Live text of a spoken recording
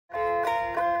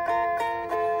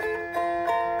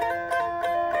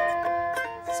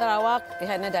Sarawak,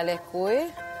 ihana daleh kuih,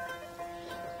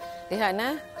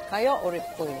 ihana kayo urip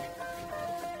kuih.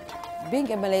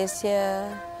 Being in Malaysia,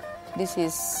 this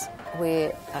is where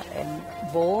I am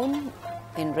born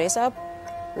and raised up,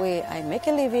 where I make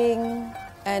a living,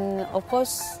 and of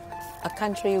course, a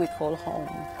country we call home.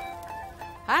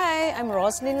 Hi, I'm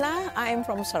Roslyn lah. I am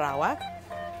from Sarawak,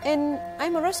 and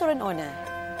I'm a restaurant owner.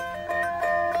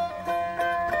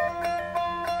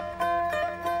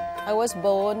 I was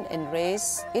born and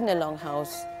raised in a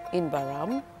longhouse in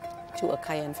Baram to a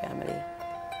Kayan family.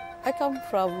 I come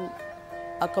from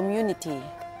a community.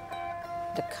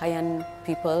 The Kayan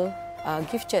people are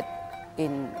gifted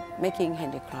in making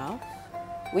handicraft,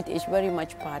 which is very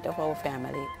much part of our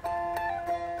family.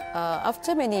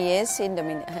 After many years in the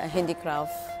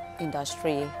handicraft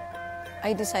industry,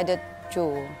 I decided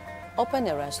to open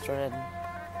a restaurant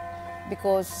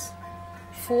because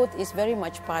food is very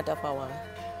much part of our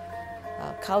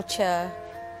culture.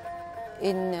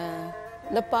 In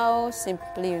Lepau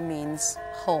simply means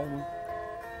home.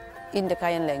 In the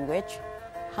Kayan language,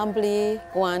 humbly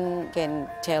one can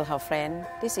tell her friend,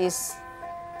 this is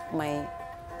my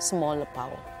small Lepau,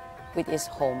 which is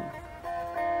home.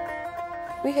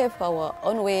 We have our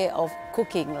own way of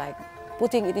cooking, like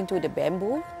putting it into the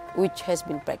bamboo, which has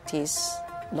been practiced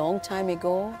long time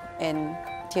ago and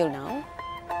till now.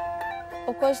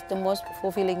 Of course, the most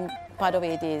fulfilling part of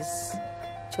it is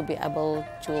to be able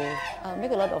to make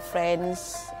a lot of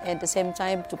friends and at the same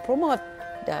time to promote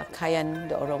the Kayan,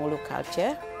 the Orangulu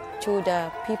culture to the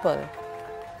people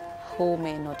who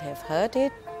may not have heard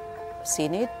it,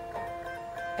 seen it,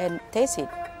 and taste it.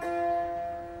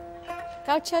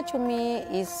 Culture to me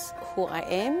is who I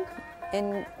am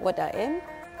and what I am,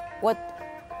 what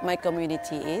my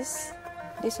community is.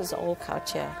 This is all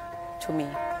culture to me.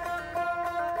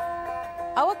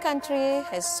 Our country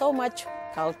has so much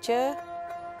culture,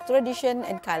 tradition,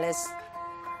 and colors.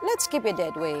 Let's keep it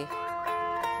that way.